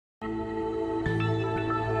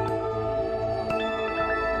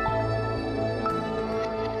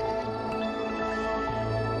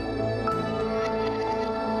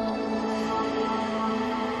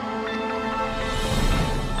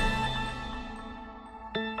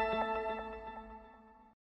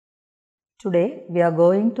Today we are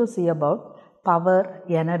going to see about power,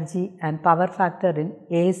 energy and power factor in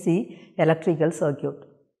AC electrical circuit.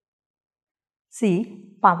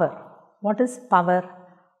 See, power. What is power?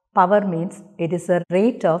 Power means it is a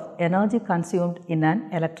rate of energy consumed in an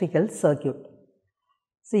electrical circuit.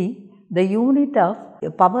 See, the unit of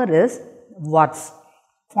power is watts.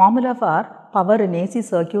 Formula for power in AC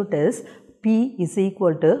circuit is P is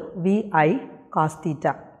equal to VI cos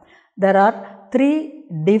theta. There are three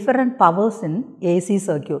different powers in AC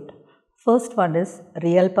circuit. First one is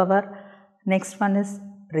real power, next one is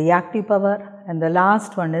reactive power and the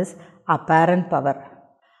last one is apparent power.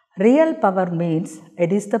 Real power means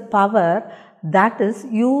it is the power that is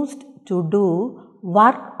used to do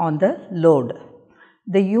work on the load.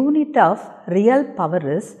 The unit of real power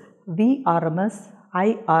is Vrms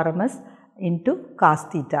Irms into cos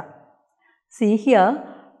theta. See here,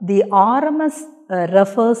 the RMS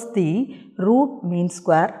refers the root mean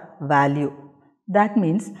square value. That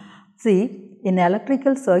means, see, in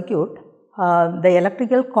electrical circuit, the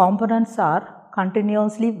electrical components are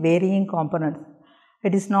continuously varying components.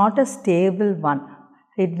 It is not a stable one.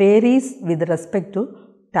 It varies with respect to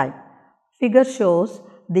time. Figure shows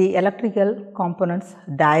the electrical components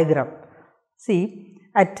diagram. See,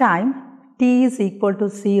 at time t is equal to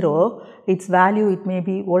 0, its value, it may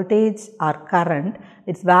be voltage or current,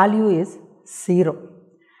 its value is 0.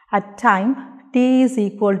 At time t is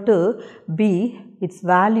equal to b, its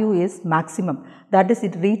value is maximum. That is,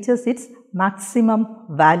 it reaches its maximum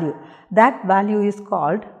value. That value is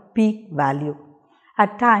called peak value.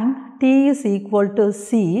 At time t is equal to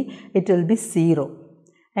c, it will be 0.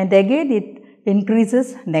 And again it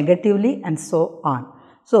increases negatively and so on.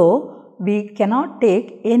 So, we cannot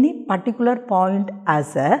take any particular point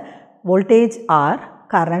as a voltage or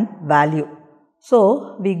current value.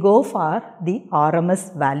 So, we go for the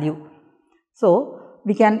RMS value. So,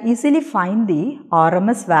 we can easily find the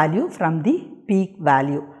RMS value from the peak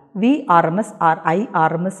value. Vrms or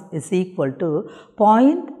Irms is equal to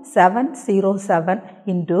 0.707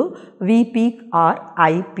 into V peak or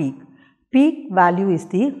I peak. Peak value is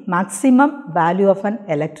the maximum value of an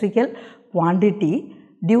electrical quantity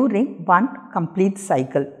during one complete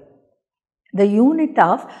cycle. The unit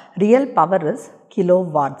of real power is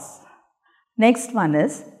kilowatts. Next one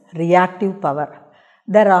is reactive power.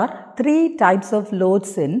 There are three types of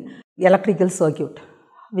loads in electrical circuit,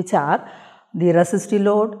 which are the resistive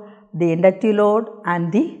load, the inductive load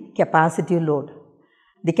and the capacitive load.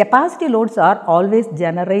 The capacitive loads are always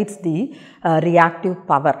generates the reactive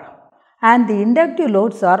power, and the inductive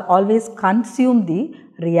loads are always consume the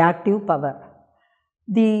reactive power.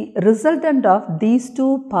 The resultant of these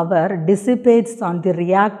two power dissipates on the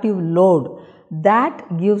reactive load,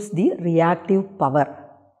 that gives the reactive power.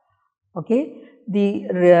 Okay. The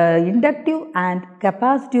inductive and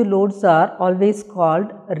capacitive loads are always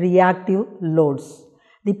called reactive loads.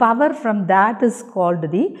 The power from that is called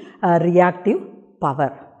the reactive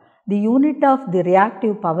power. The unit of the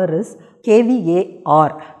reactive power is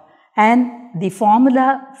kVAr, and the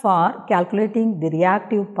formula for calculating the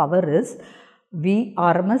reactive power is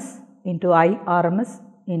Vrms into Irms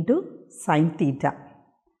into sin theta.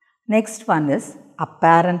 Next one is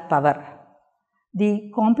apparent power.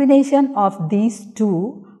 The combination of these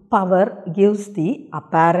two power gives the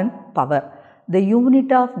apparent power. The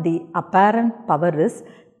unit of the apparent power is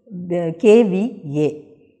kVA.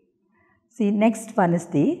 See, next one is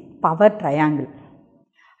the power triangle.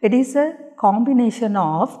 It is a combination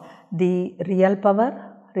of the real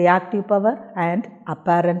power, reactive power and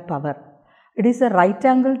apparent power. It is a right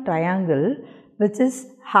angle triangle which is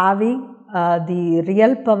having the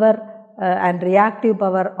real power and reactive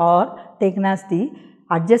power are taken as the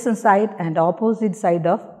adjacent side and opposite side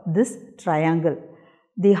of this triangle.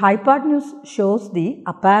 The hypotenuse shows the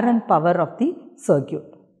apparent power of the circuit.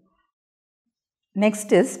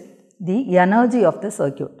 Next is the energy of the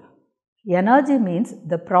circuit. Energy means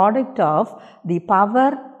the product of the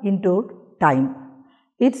power into time.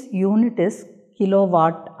 Its unit is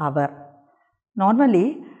kilowatt hour.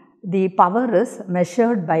 Normally, the power is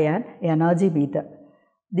measured by an energy meter.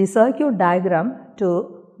 The circuit diagram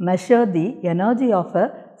to measure the energy of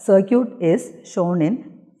a circuit is shown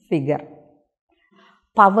in figure.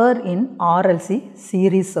 Power in RLC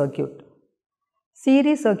series circuit.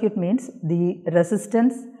 Series circuit means the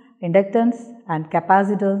resistance, inductance and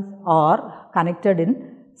capacitance are connected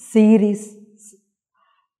in series.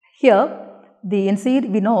 Here,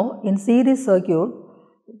 we know in series circuit,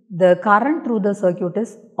 the current through the circuit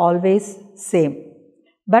is always same,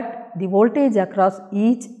 but the voltage across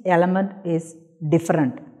each element is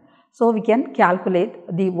different. So, we can calculate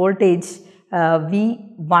the voltage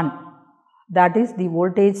V1 that is the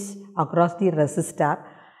voltage across the resistor,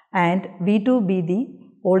 and V2 be the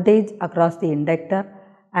voltage across the inductor,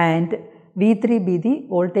 and V3 be the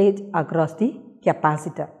voltage across the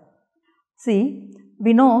capacitor. See,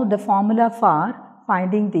 we know the formula for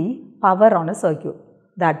finding the power on a circuit,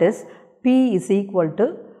 that is P is equal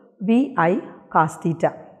to VI cos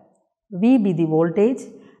theta. V be the voltage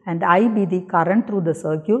and I be the current through the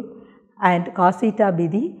circuit, and cos theta be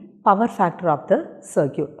the power factor of the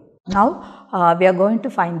circuit. Now, we are going to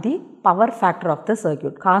find the power factor of the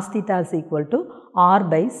circuit. Cos theta is equal to R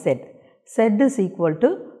by Z. Z is equal to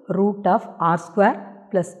root of R square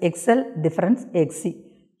plus XL difference XC.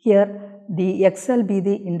 Here, the XL be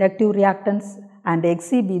the inductive reactance and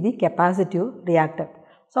XC be the capacitive reactant.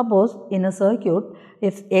 Suppose in a circuit,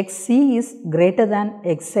 if XC is greater than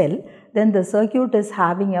XL, then the circuit is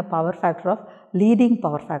having a power factor of leading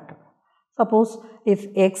power factor. Suppose if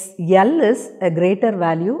XL is a greater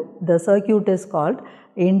value, the circuit is called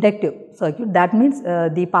inductive circuit. That means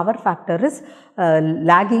the power factor is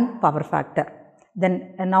lagging power factor.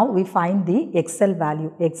 Then now we find the XL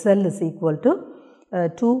value. XL is equal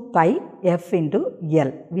to 2 pi f into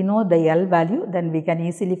L. We know the L value, then we can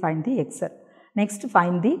easily find the XL. Next,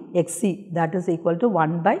 find the XC, that is equal to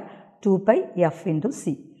 1 by 2 pi f into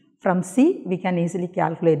C. From C, we can easily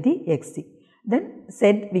calculate the XC. Then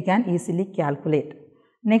Z we can easily calculate.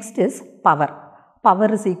 Next is power.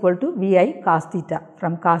 Power is equal to VI cos theta.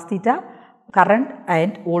 From cos theta, current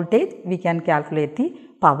and voltage, we can calculate the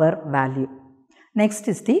power value. Next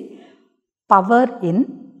is the power in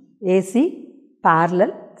AC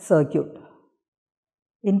parallel circuit.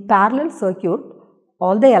 In parallel circuit,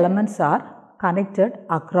 all the elements are connected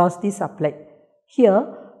across the supply. Here,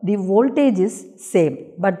 the voltage is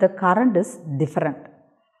same, but the current is different.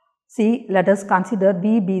 See, let us consider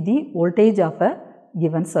V be the voltage of a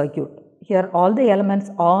given circuit. Here, all the elements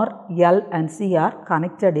R, L and C are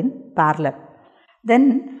connected in parallel.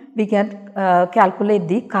 Then, we can calculate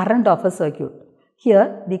the current of a circuit.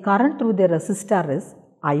 Here, the current through the resistor is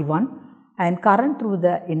I1 and current through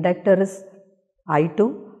the inductor is I2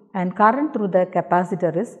 and current through the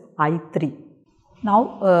capacitor is I3.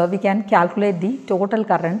 Now, we can calculate the total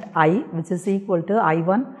current I, which is equal to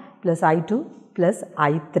I1 plus I2 plus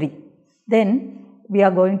I3. Then, we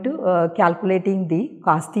are going to calculating the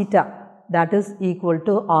cos theta, that is equal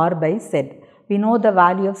to R by Z. We know the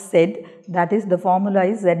value of Z, that is the formula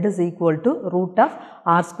is Z is equal to root of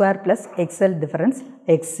R square plus XL difference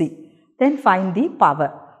XC. Then find the power.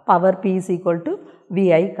 Power P is equal to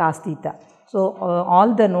VI cos theta. So,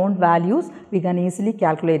 all the known values we can easily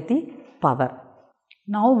calculate the power.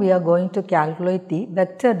 Now, we are going to calculate the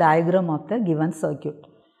vector diagram of the given circuit.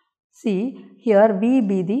 See, here V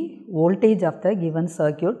be the voltage of the given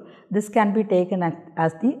circuit. This can be taken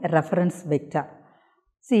as the reference vector.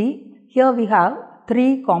 See, here we have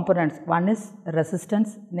three components. One is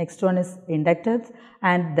resistance, next one is inductance,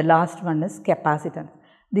 and the last one is capacitance.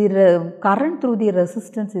 The current through the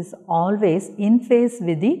resistance is always in phase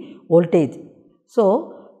with the voltage.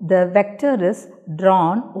 So, the vector is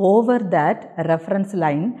drawn over that reference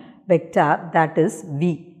line vector, that is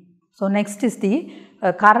V. So, next is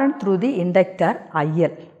the current through the inductor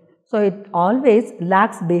IL. So, it always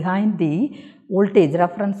lags behind the voltage,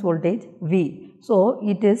 reference voltage V. So,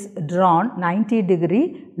 it is drawn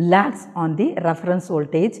 90-degree lags on the reference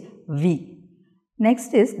voltage V.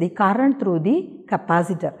 Next is the current through the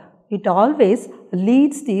capacitor. It always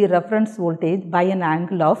leads the reference voltage by an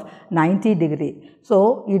angle of 90-degree.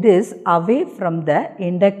 So, it is away from the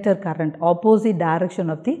inductor current, opposite direction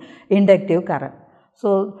of the inductive current.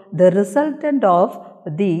 So, the resultant of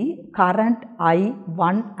the current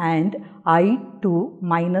I1 and I2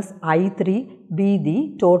 minus I3 be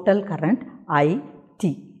the total current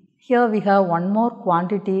IT. Here we have one more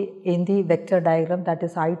quantity in the vector diagram, that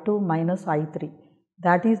is I2 minus I3.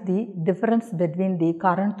 That is the difference between the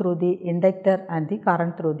current through the inductor and the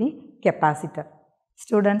current through the capacitor.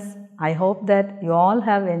 Students, I hope that you all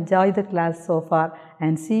have enjoyed the class so far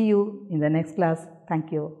and see you in the next class.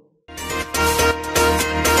 Thank you.